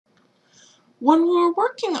When we were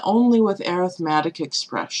working only with arithmetic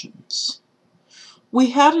expressions,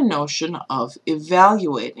 we had a notion of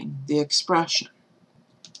evaluating the expression.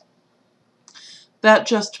 That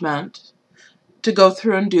just meant to go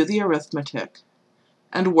through and do the arithmetic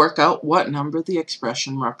and work out what number the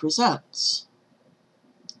expression represents.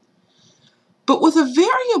 But with a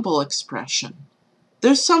variable expression,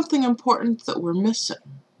 there's something important that we're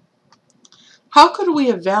missing. How could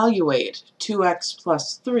we evaluate 2x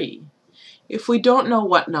plus 3 if we don't know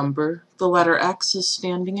what number the letter x is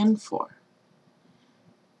standing in for?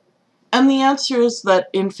 And the answer is that,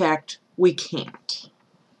 in fact, we can't.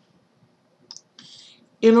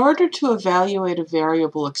 In order to evaluate a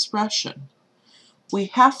variable expression, we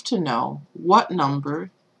have to know what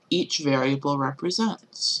number each variable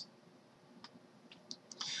represents.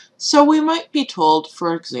 So we might be told,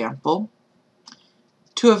 for example,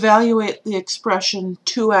 to evaluate the expression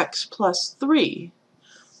 2x plus 3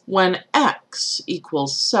 when x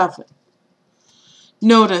equals 7.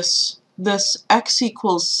 Notice this x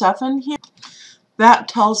equals 7 here, that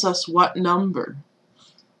tells us what number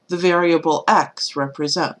the variable x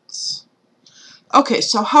represents. Okay,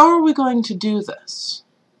 so how are we going to do this?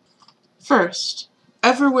 First,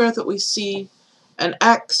 everywhere that we see an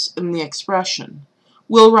x in the expression,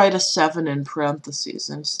 we'll write a 7 in parentheses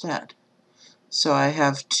instead. So I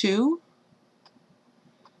have 2,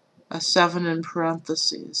 a 7 in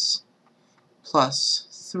parentheses, plus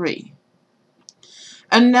 3.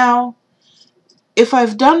 And now, if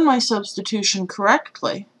I've done my substitution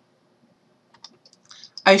correctly,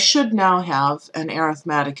 I should now have an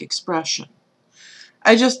arithmetic expression.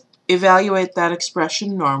 I just evaluate that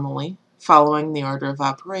expression normally, following the order of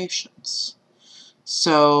operations.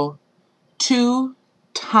 So 2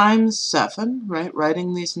 times 7, right,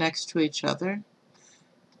 writing these next to each other,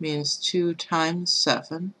 means 2 times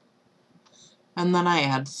 7, and then I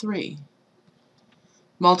add 3.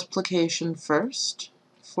 Multiplication first,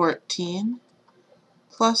 14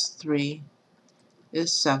 plus 3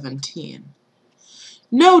 is 17.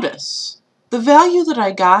 Notice, the value that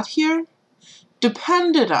I got here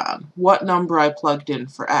depended on what number I plugged in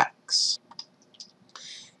for x.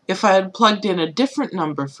 If I had plugged in a different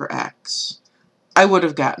number for x, I would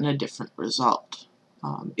have gotten a different result.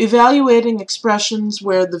 Evaluating expressions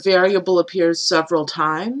where the variable appears several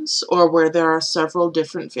times or where there are several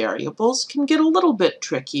different variables can get a little bit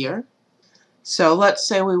trickier. So let's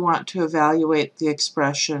say we want to evaluate the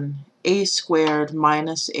expression a squared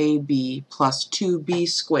minus ab plus 2b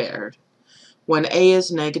squared when a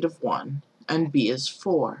is -1 and b is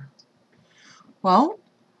 4. Well,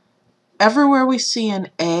 everywhere we see an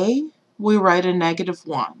a, we write a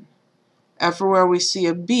 -1. Everywhere we see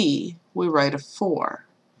a b, we write a 4.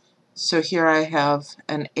 So here I have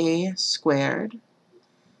an a squared,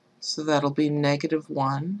 so that'll be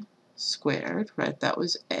 -1 squared, right? That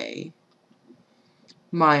was a,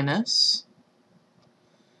 minus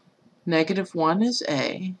 -1 is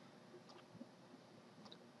a,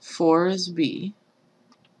 4 is b,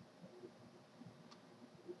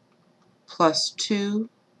 plus 2,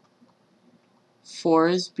 4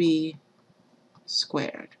 is b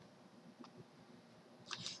squared.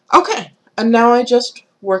 Okay, and now I just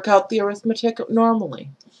work out the arithmetic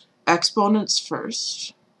normally. Exponents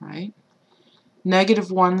first, right?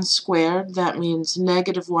 -1 squared, that means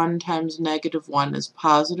 -1 times -1 is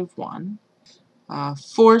 +1.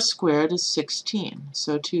 4 squared is 16,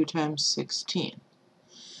 so 2 times 16.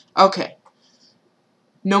 Okay,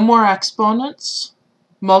 no more exponents,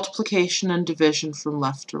 multiplication and division from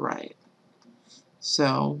left to right.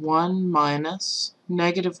 So 1 minus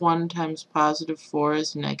 -1 times +4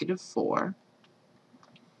 is -4,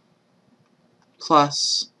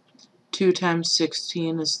 plus 2 times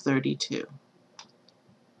 16 is 32.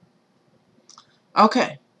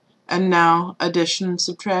 Okay, and now addition and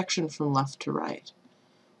subtraction from left to right.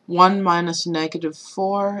 1 minus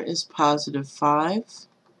 -4 is +5.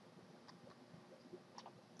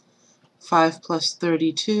 5 plus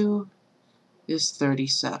 32 is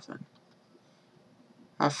 37.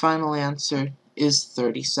 Our final answer is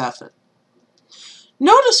 37.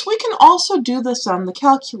 Notice we can also do this on the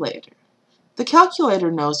calculator. The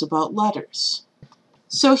calculator knows about letters.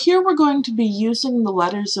 So here we're going to be using the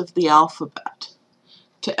letters of the alphabet.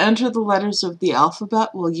 To enter the letters of the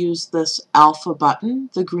alphabet, we'll use this alpha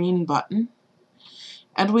button, the green button,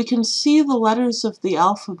 and we can see the letters of the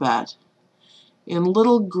alphabet in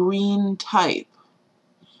little green type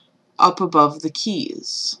up above the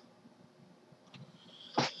keys.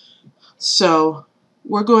 So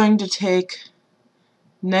we're going to take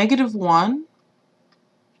 -1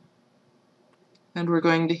 and we're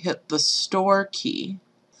going to hit the store key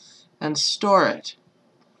and store it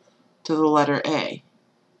to the letter A.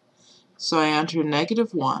 So I enter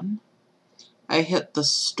 -1. I hit the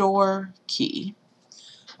store key.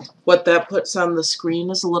 What that puts on the screen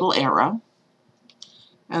is a little arrow,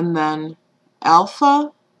 and then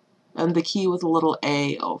alpha and the key with a little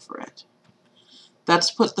A over it.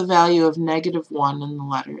 That's put the value of -1 in the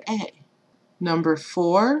letter A. Number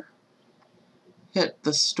 4, hit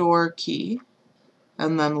the store key,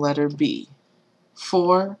 and then letter B.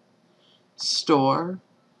 4, store,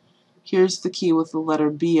 here's the key with the letter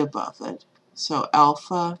B above it, so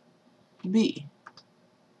alpha B.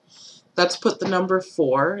 That's put the number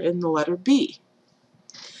 4 in the letter B.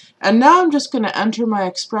 And now I'm just going to enter my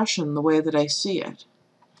expression the way that I see it.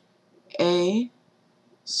 A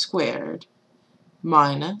squared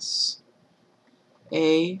minus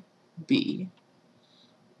AB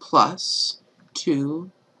plus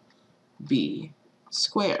 2B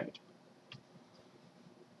squared.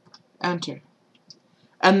 Enter.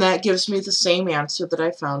 And that gives me the same answer that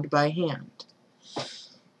I found by hand.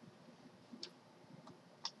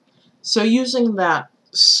 So using that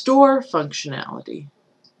store functionality,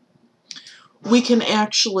 we can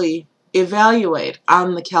actually evaluate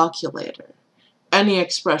on the calculator any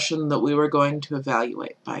expression that we were going to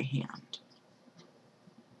evaluate by hand.